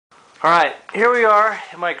Alright, here we are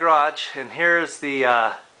in my garage, and here's the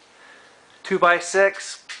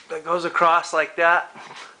 2x6 that goes across like that.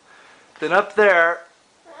 Then up there,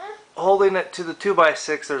 holding it to the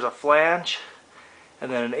 2x6, there's a flange,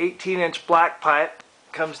 and then an 18-inch black pipe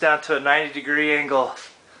comes down to a 90-degree angle.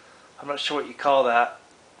 I'm not sure what you call that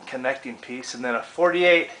connecting piece, and then a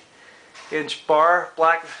 48-inch bar,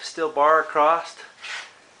 black steel bar across,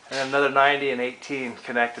 and another 90 and 18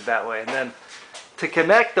 connected that way. And then to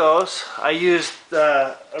connect those, I used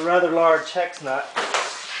a rather large hex nut.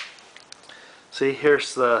 See,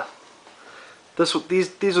 here's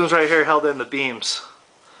these ones right here held in the beams,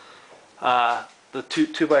 the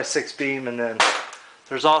 2x6 beam, and then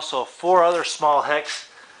there's also 4 other small hex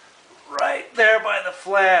right there by the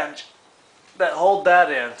flange that hold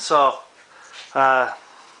that in. So that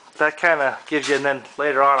kind of gives you, and then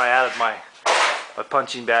later on I added my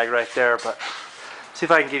punching bag right there. But see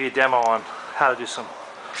if I can give you a demo on how to do some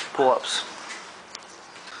pull-ups.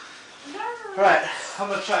 Alright, I'm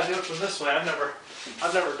going to try to do it from this way. I've never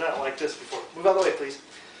done it like this before. Move out of the way, please.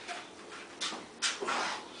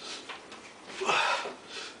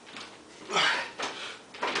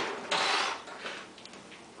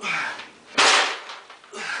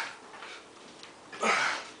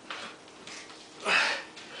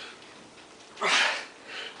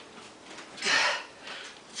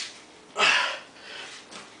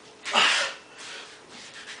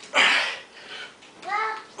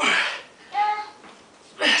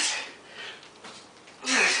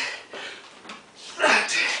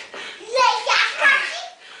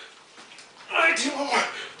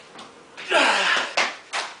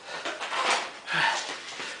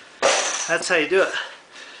 That's how you do it.